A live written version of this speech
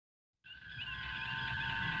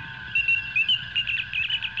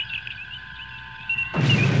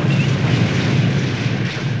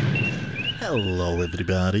Hello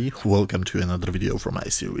everybody, welcome to another video from my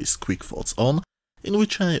series Quick Thoughts On, in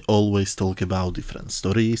which I always talk about different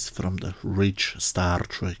stories from the rich Star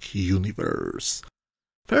Trek universe.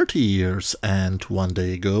 30 years and one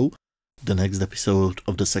day ago, the next episode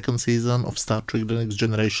of the second season of Star Trek The Next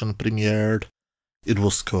Generation premiered. It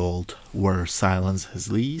was called Where Silence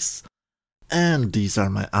Has Lease, and these are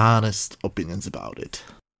my honest opinions about it.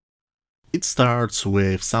 It starts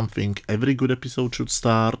with something every good episode should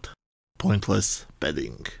start: pointless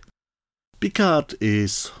padding. Picard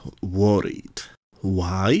is worried.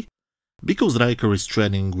 Why? Because Riker is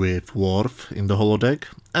training with Worf in the holodeck,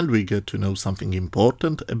 and we get to know something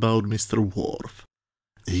important about Mr. Worf.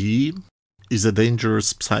 He is a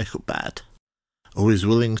dangerous psychopath, who is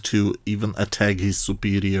willing to even attack his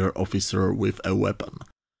superior officer with a weapon.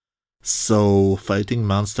 So fighting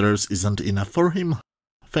monsters isn't enough for him.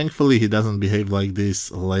 Thankfully he doesn't behave like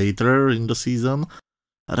this later in the season.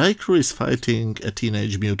 Riker is fighting a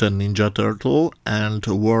teenage mutant ninja turtle, and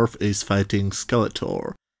Worf is fighting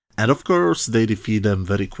Skeletor, and of course they defeat them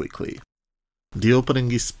very quickly. The opening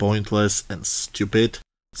is pointless and stupid,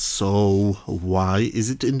 so why is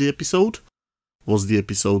it in the episode? Was the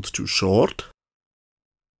episode too short?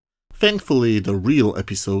 Thankfully the real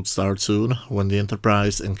episode starts soon, when the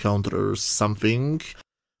Enterprise encounters something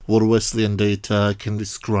what Wesley and Data can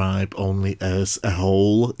describe only as a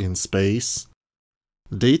hole in space.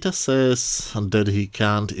 Data says that he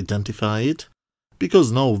can't identify it,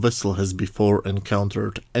 because no vessel has before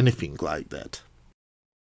encountered anything like that.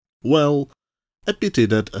 Well, a pity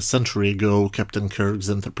that a century ago Captain Kirk's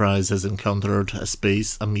Enterprise has encountered a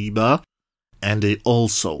space amoeba, and they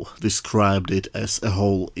also described it as a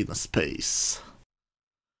hole in space.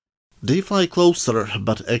 They fly closer,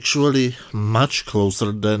 but actually much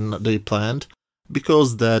closer than they planned,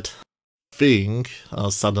 because that thing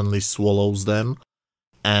suddenly swallows them,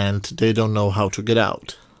 and they don't know how to get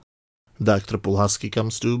out. Dr. Pulaski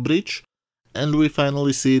comes to bridge, and we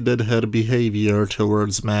finally see that her behavior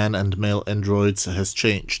towards man and male androids has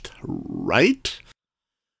changed, right?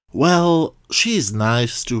 Well, she is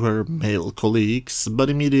nice to her male colleagues,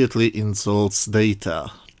 but immediately insults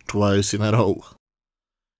Data, twice in a row.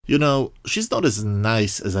 You know, she's not as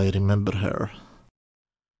nice as I remember her.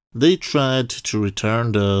 They tried to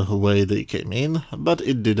return the way they came in, but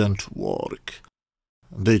it didn't work.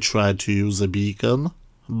 They tried to use a beacon,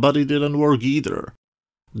 but it didn't work either.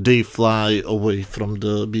 They fly away from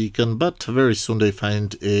the beacon, but very soon they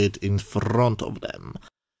find it in front of them.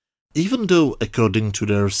 Even though, according to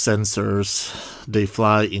their sensors, they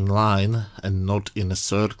fly in line and not in a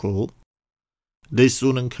circle, they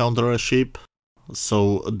soon encounter a ship,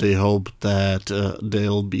 so they hope that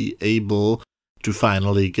they'll be able to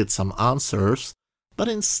finally get some answers, but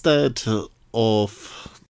instead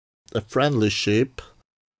of a friendly ship,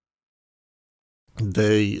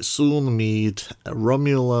 they soon meet a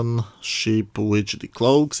Romulan ship which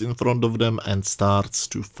decloaks in front of them and starts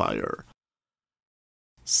to fire.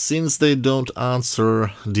 Since they don't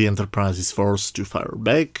answer, the Enterprise is forced to fire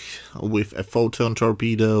back with a photon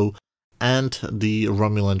torpedo, and the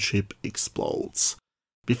Romulan ship explodes.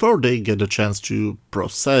 Before they get a chance to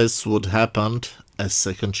process what happened, a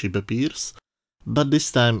second ship appears, but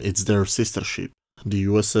this time it's their sister ship, the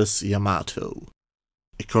USS Yamato.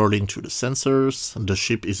 According to the sensors, the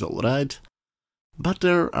ship is alright, but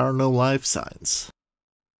there are no life signs.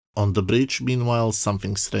 On the bridge, meanwhile,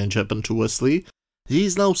 something strange happened to Wesley. He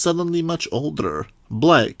is now suddenly much older,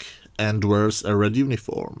 black, and wears a red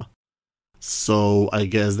uniform. So I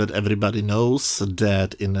guess that everybody knows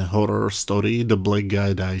that in a horror story the black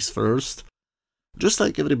guy dies first. Just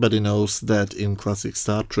like everybody knows that in classic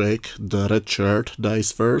Star Trek the red shirt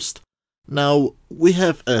dies first. Now we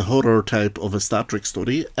have a horror type of a Star Trek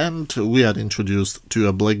story, and we are introduced to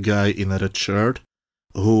a black guy in a red shirt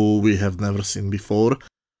who we have never seen before.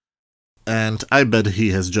 And I bet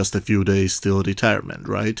he has just a few days till retirement,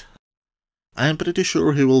 right? I'm pretty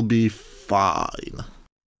sure he will be fine.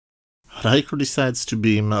 Riker decides to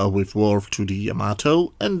beam with Worf to the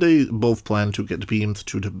Yamato, and they both plan to get beamed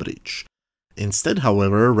to the bridge. Instead,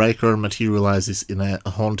 however, Riker materializes in a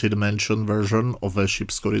haunted mansion version of a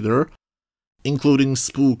ship's corridor, including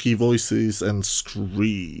spooky voices and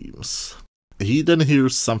screams. He then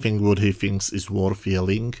hears something what he thinks is Worf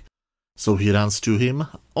yelling, so he runs to him,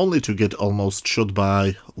 only to get almost shot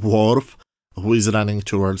by Worf, who is running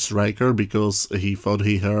towards Riker because he thought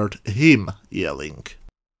he heard him yelling.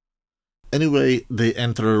 Anyway, they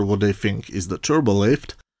enter what they think is the turbo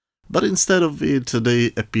lift, but instead of it,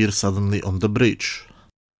 they appear suddenly on the bridge.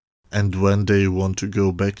 And when they want to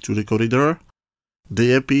go back to the corridor,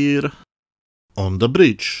 they appear on the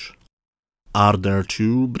bridge. Are there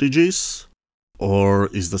two bridges? Or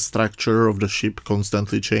is the structure of the ship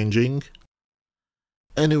constantly changing?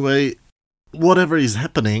 Anyway, whatever is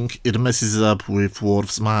happening, it messes up with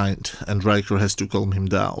Worf's mind, and Riker has to calm him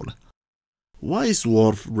down. Why is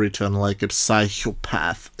Worf written like a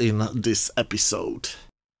psychopath in this episode?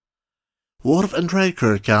 Worf and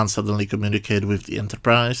Riker can't suddenly communicate with the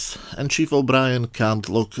Enterprise, and Chief O'Brien can't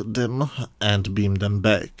lock them and beam them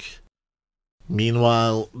back.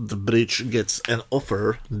 Meanwhile, the bridge gets an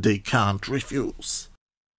offer they can't refuse.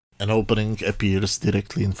 An opening appears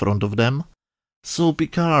directly in front of them, so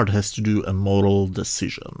Picard has to do a moral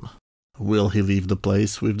decision. Will he leave the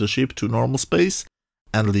place with the ship to normal space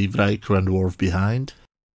and leave Riker and Worf behind?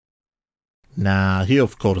 Nah, he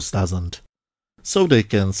of course doesn't. So they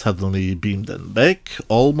can suddenly beam them back,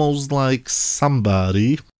 almost like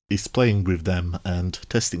somebody is playing with them and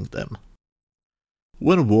testing them.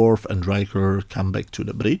 When Worf and Riker come back to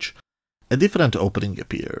the bridge, a different opening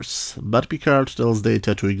appears, but Picard tells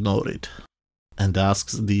Data to ignore it, and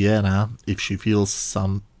asks Deanna if she feels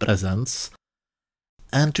some presence,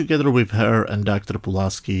 and together with her and Dr.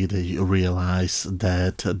 Pulaski they realize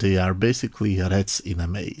that they are basically rats in a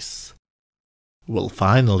maze. Well,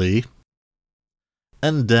 finally.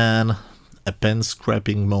 And then a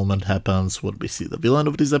pen-scrapping moment happens where we see the villain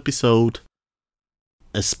of this episode,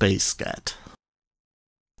 a space cat.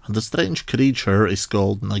 The strange creature is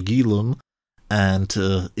called Nagilum, and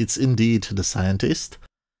it's indeed the scientist,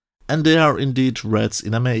 and they are indeed rats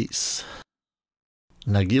in a maze.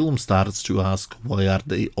 Nagilum starts to ask why are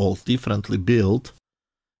they all differently built.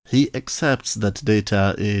 He accepts that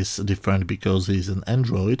Data is different because he's an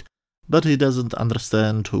android, but he doesn't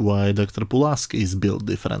understand why Dr. Pulaski is built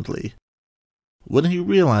differently. When he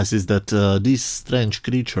realizes that these strange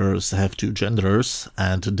creatures have two genders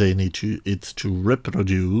and they need it to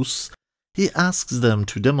reproduce, he asks them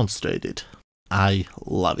to demonstrate it. I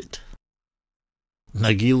love it.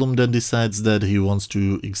 Nagilum then decides that he wants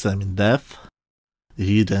to examine death.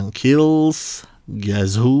 He then kills,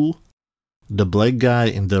 guess who? The black guy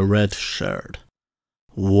in the red shirt.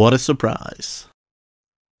 What a surprise.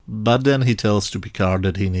 But then he tells to Picard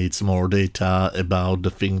that he needs more data about the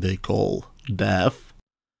thing they call death,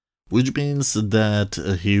 which means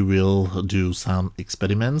that he will do some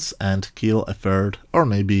experiments and kill a third or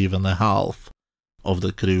maybe even a half of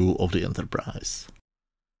the crew of the Enterprise.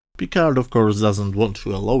 Picard of course doesn't want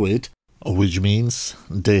to allow it, which means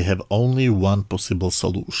they have only one possible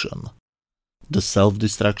solution: the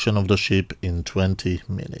self-destruction of the ship in 20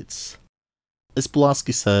 minutes. As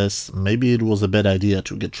Pulaski says, maybe it was a bad idea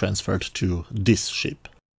to get transferred to this ship.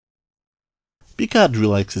 Picard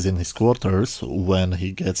relaxes in his quarters when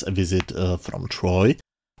he gets a visit from Troy,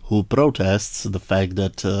 who protests the fact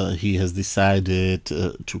that he has decided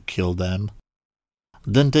to kill them.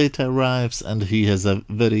 Then Data arrives and he has a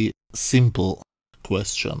very simple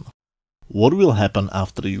question. What will happen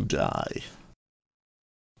after you die?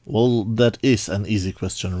 Well, that is an easy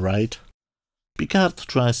question, right? Picard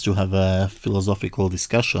tries to have a philosophical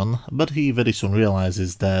discussion, but he very soon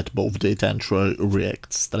realizes that both Data and Troy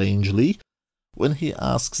react strangely. When he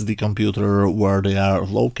asks the computer where they are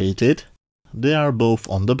located, they are both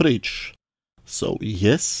on the bridge. So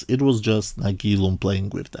yes, it was just Nagilum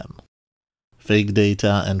playing with them. Fake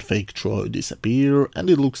Data and fake Troy disappear, and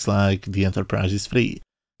it looks like the Enterprise is free,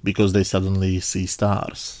 because they suddenly see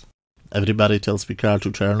stars. Everybody tells Picard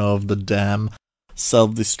to turn off the damn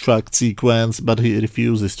self-destruct sequence, but he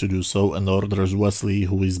refuses to do so and orders Wesley,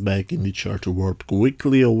 who is back in the chair, to warp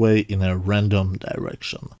quickly away in a random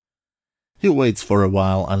direction. He waits for a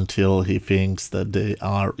while until he thinks that they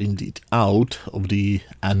are indeed out of the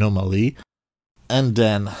anomaly, and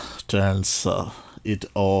then turns it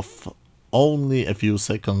off only a few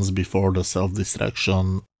seconds before the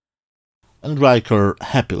self-destruction, and Riker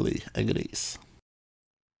happily agrees.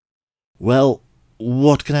 Well,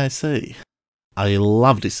 what can I say? I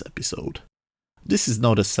love this episode. This is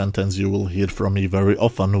not a sentence you will hear from me very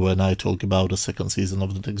often when I talk about the second season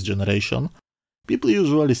of The Next Generation. People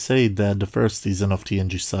usually say that the first season of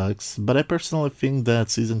TNG sucks, but I personally think that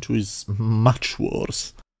season 2 is much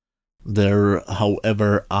worse. There,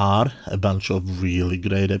 however, are a bunch of really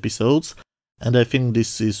great episodes, and I think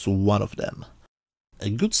this is one of them. A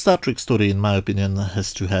good Star Trek story, in my opinion,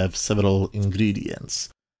 has to have several ingredients.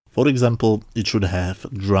 For example, it should have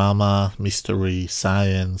drama, mystery,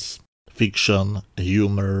 science, fiction,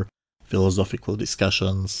 humor, philosophical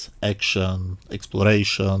discussions, action,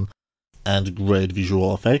 exploration, and great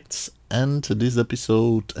visual effects, and this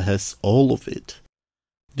episode has all of it.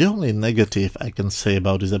 The only negative I can say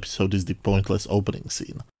about this episode is the pointless opening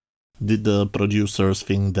scene. Did the producers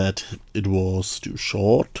think that it was too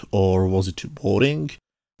short, or was it too boring?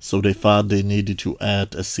 so they thought they needed to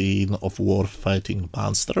add a scene of Worf fighting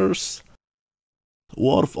monsters.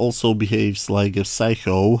 Worf also behaves like a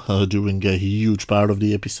psycho during a huge part of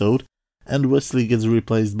the episode, and Wesley gets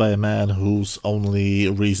replaced by a man whose only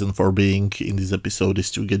reason for being in this episode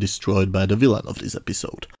is to get destroyed by the villain of this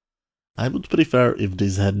episode. I would prefer if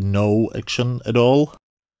this had no action at all.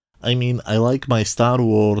 I mean, I like my Star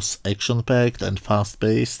Wars action-packed and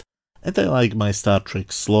fast-paced, and I like my Star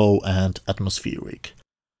Trek slow and atmospheric.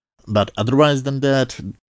 But otherwise than that,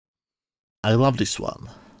 I love this one.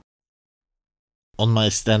 On my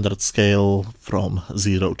standard scale from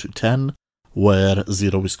 0 to 10, where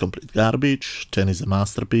 0 is complete garbage, 10 is a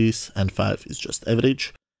masterpiece, and 5 is just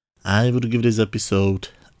average, I would give this episode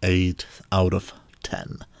 8 out of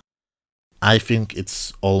 10. I think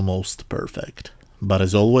it's almost perfect. But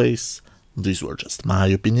as always, these were just my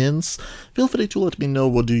opinions. Feel free to let me know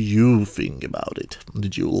what do you think about it.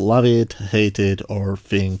 Did you love it, hate it, or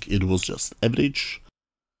think it was just average?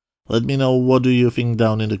 Let me know what do you think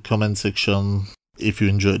down in the comment section. If you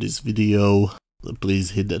enjoyed this video,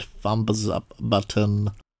 please hit that thumbs up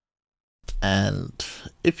button. And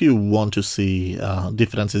if you want to see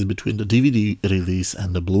differences between the DVD release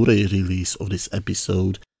and the Blu-ray release of this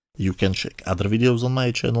episode, you can check other videos on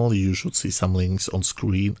my channel. You should see some links on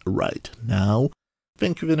screen right now.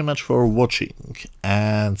 Thank you very much for watching,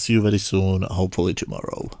 and see you very soon, hopefully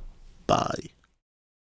tomorrow. Bye.